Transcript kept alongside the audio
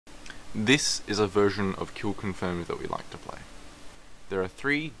This is a version of Kill Confirmed that we like to play. There are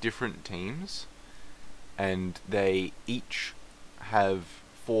 3 different teams, and they each have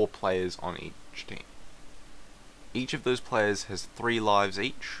 4 players on each team. Each of those players has 3 lives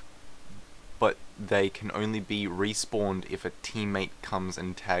each, but they can only be respawned if a teammate comes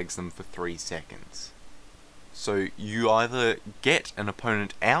and tags them for 3 seconds. So you either get an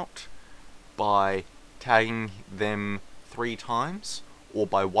opponent out by tagging them 3 times, or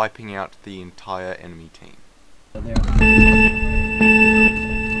by wiping out the entire enemy team.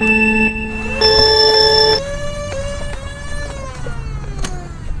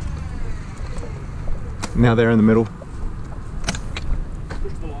 Now they're in the middle.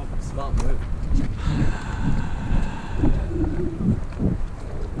 Smart move.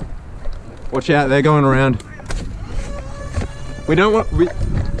 Watch out, they're going around. We don't want...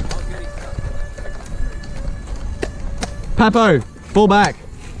 Papo, fall back.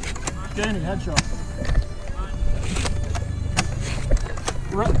 Journey, headshot.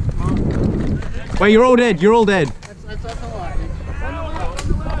 Wait, you're all dead, you're all dead. That's all right.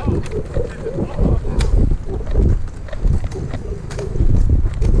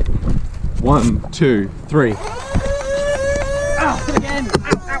 1, 2, 3. Ow, again.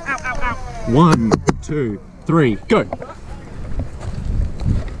 Ow, ow, ow, ow, ow. 1, 2, 3, go.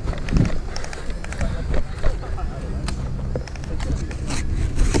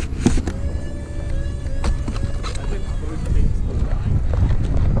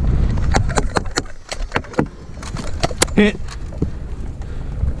 Hit.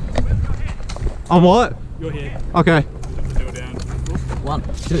 On what? You're here. Okay. Go down. 1,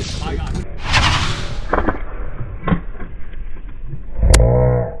 2.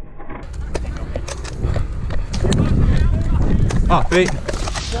 Oh, beat.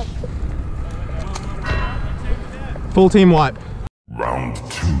 Full team wipe. Round 2.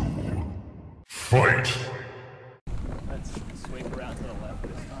 Fight. Let's sweep around to the left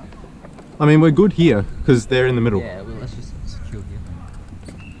this time. I mean, we're good here because they're in the middle. Yeah, well, let's just secure here.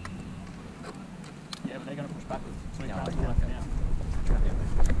 Yeah, but they're going to push backwards. Sweep Yeah, around to okay, the left okay. now.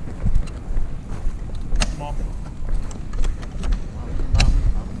 Mop.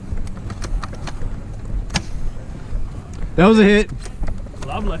 That was a hit.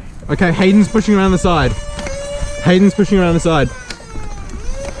 Lovely. Okay, Hayden's pushing around the side. Hayden's pushing around the side.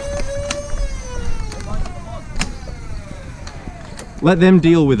 Let them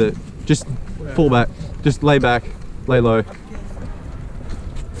deal with it. Just fall back. Just lay back. Lay low.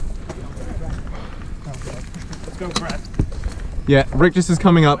 Let's go, Brad. Yeah, Rick just is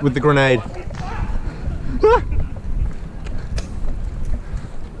coming up with the grenade.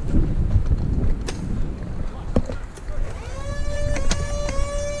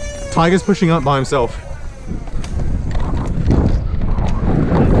 Tiger's pushing up by himself.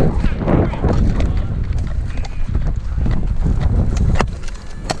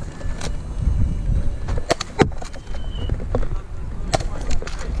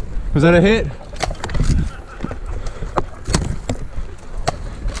 Was that a hit?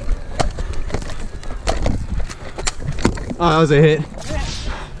 Oh, that was a hit.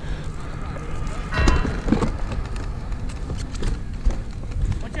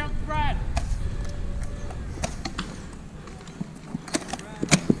 Watch out, Brad.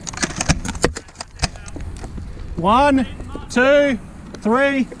 One, 2,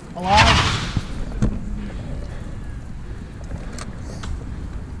 3, alive.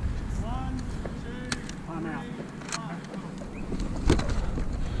 1, 2, I'm out.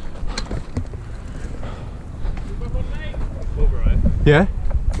 Well, bro. Yeah?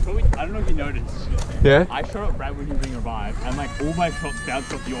 Probably, I don't know if you noticed. Yeah? I shot at Brad when he was being revived, and like all my shots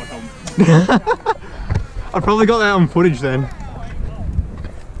bounced off your helmet. I probably got that on footage then.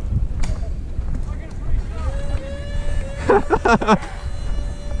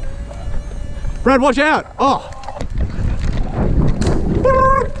 Brad, watch out! Oh!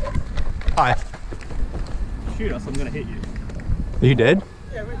 Hi. Shoot us, I'm gonna hit you. Are you dead?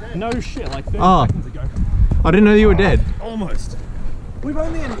 No shit, like 30 Oh. seconds ago. I didn't know you were dead. Almost. We've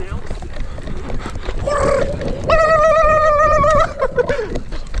only announced it.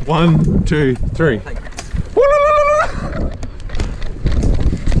 1, 2, 3.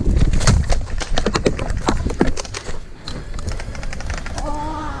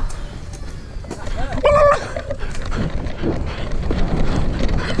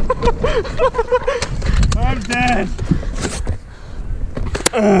 I'm dead.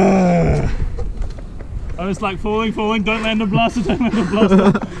 I was like falling, don't land a blaster, don't land a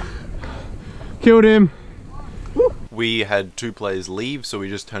blaster. Killed him. We had 2 players leave, so we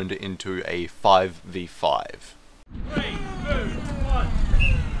just turned it into a 5v5. 3, 2, 1.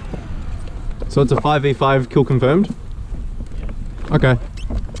 So it's a 5v5 kill confirmed? Okay.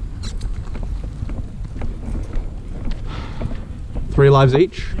 3 lives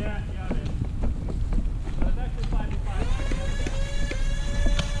each? Yeah, I did. So it's actually 5v5.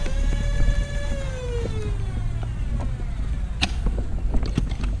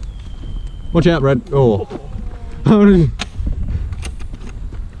 Watch out, Red. Oh.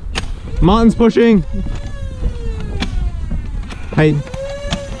 Martin's pushing. Hey.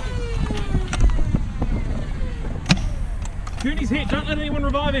 Cooney's hit, don't let anyone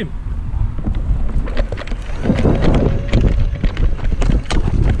revive him.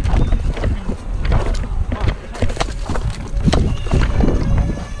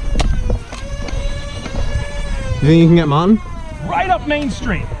 You think you can get Martin? Right up Main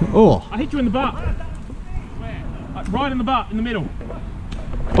Street. Oh. I hit you in the butt. Where? Right in the butt, in the middle.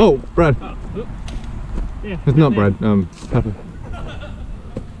 Oh, Brad. Yeah. It's not Brad. Pepper.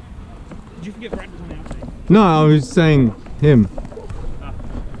 Did you forget Brad was on the outside? No, I was saying him. Well,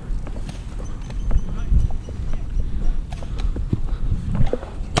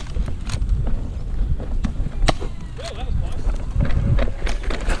 that was close.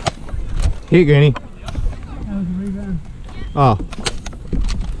 Here, Granny. That was a rebound. Oh.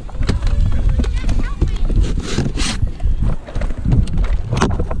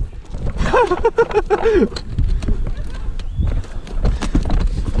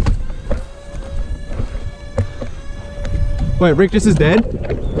 Wait, Rick just is dead?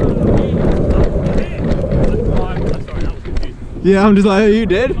 Yeah, I'm just like, are you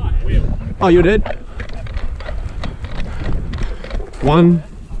dead? Oh, you're dead? 1,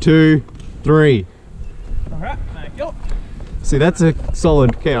 2, 3. Alright, thank you. See, that's a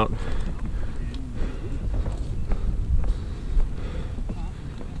solid count.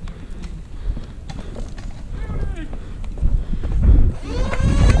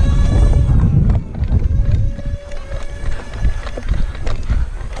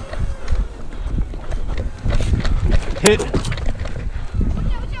 Hit.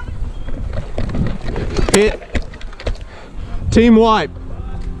 Hit. Team wipe.